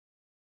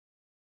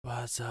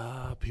What's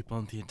up, people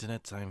on the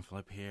internet?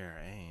 iamflip here,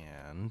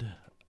 and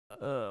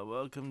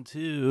welcome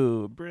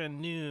to a brand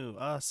new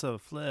awesome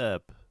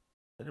flip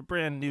and a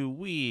brand new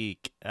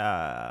week.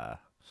 Oh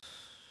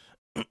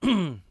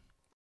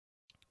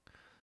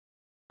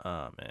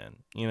man,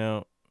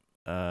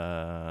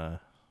 uh,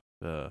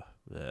 I'm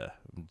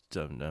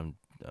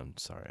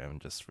sorry, I'm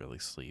just really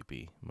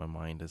sleepy. My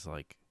mind is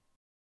like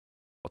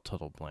a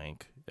total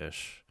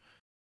blank-ish.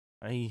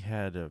 I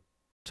had a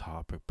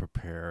topic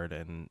prepared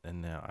and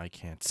now I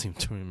can't seem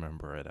to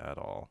remember it at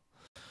all.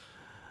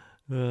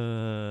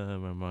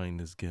 My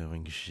mind is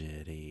going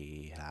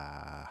shitty.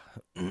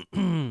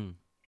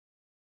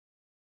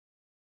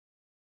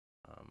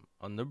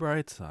 On the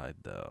bright side,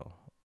 though,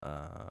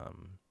 the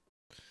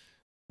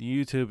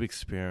YouTube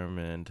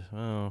experiment,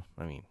 well,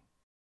 I mean,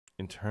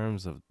 in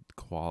terms of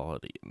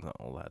quality and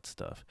all that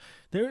stuff,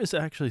 there is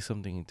actually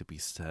something to be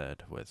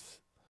said with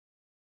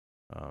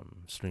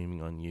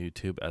streaming on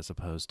YouTube as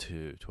opposed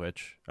to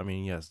Twitch. I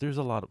mean, yes, there's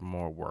a lot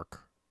more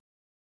work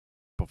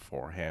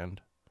beforehand,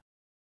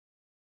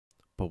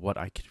 but what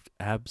I could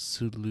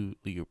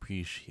absolutely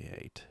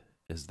appreciate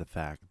is the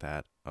fact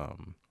that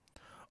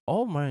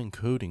all my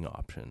encoding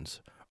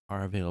options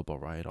are available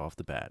right off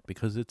the bat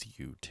because it's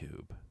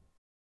YouTube.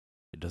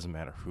 It doesn't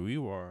matter who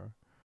you are.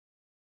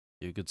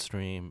 You could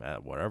stream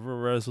at whatever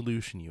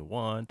resolution you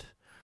want,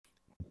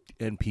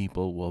 and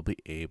people will be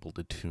able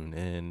to tune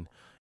in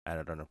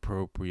at an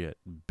appropriate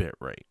bit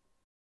rate,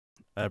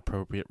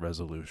 appropriate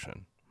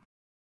resolution.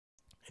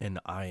 And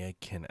I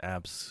can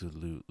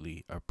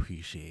absolutely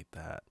appreciate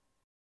that.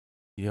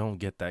 You don't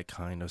get that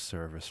kind of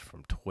service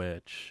from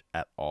Twitch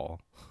at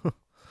all.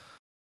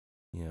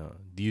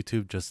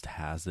 YouTube just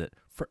has it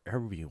for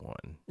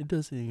everyone. It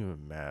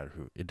doesn't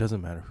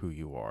matter who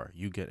you are.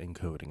 You get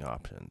encoding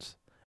options,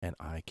 and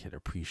I can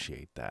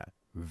appreciate that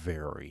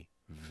very,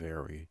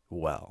 very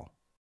well.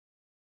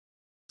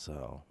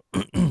 So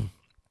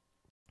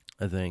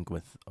I think,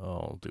 with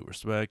all due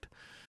respect,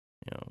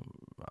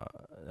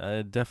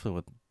 I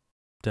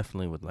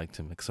definitely would like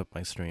to mix up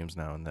my streams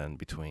now and then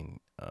between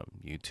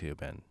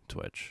YouTube and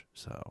Twitch.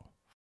 So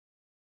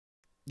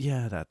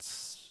yeah,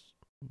 that's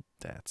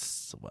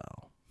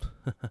well.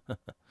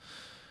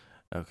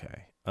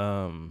 Okay.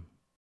 For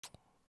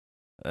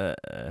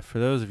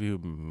those of you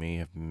who may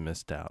have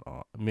missed out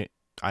on,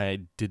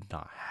 I did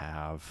not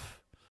have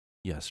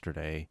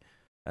yesterday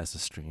as a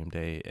stream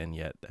day, and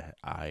yet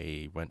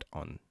I went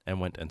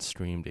and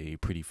streamed a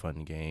pretty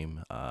fun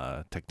game,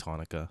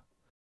 Tectonica.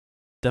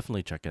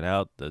 Definitely check it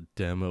out. The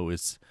demo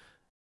is,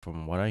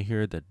 from what I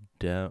hear,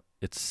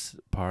 it's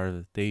part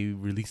of, they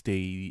released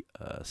a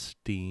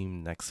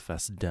Steam Next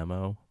Fest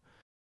demo,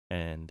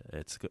 and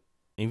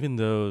even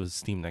though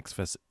Steam Next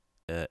Fest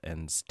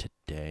ends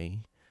today,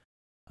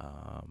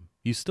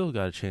 you still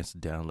got a chance to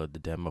download the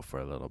demo for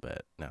a little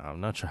bit. Now, I'm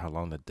not sure how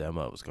long the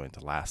demo is going to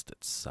last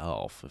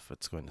itself, if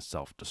it's going to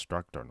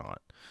self-destruct or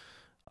not.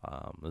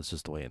 Let's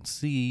just wait and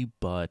see,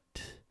 but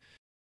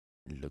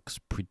it looks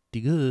pretty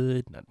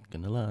good, not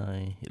gonna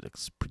lie. It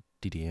looks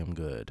pretty damn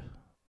good.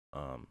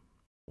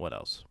 What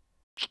else?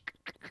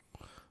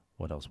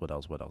 What else?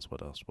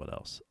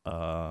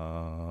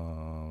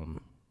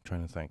 Trying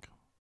to think.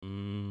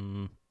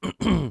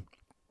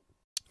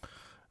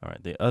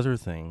 Alright, the other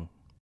thing,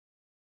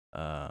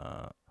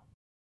 I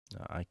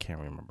can't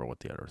remember what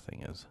the other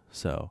thing is,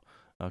 so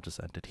I'll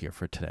just end it here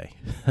for today.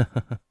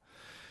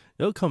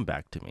 It'll come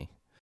back to me.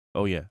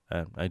 Oh yeah,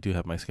 I do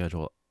have my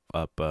schedule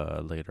up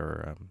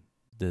later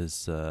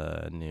this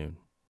noon,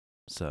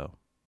 so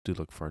do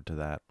look forward to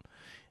that.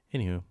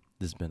 Anywho,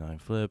 this has been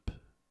iamflip.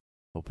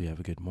 Hope you have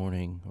a good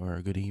morning or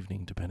a good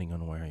evening, depending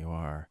on where you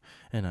are,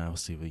 and I will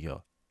see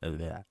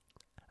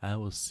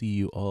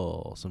you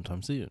all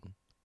sometime soon.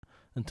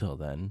 Until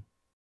then,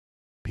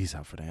 peace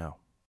out for now.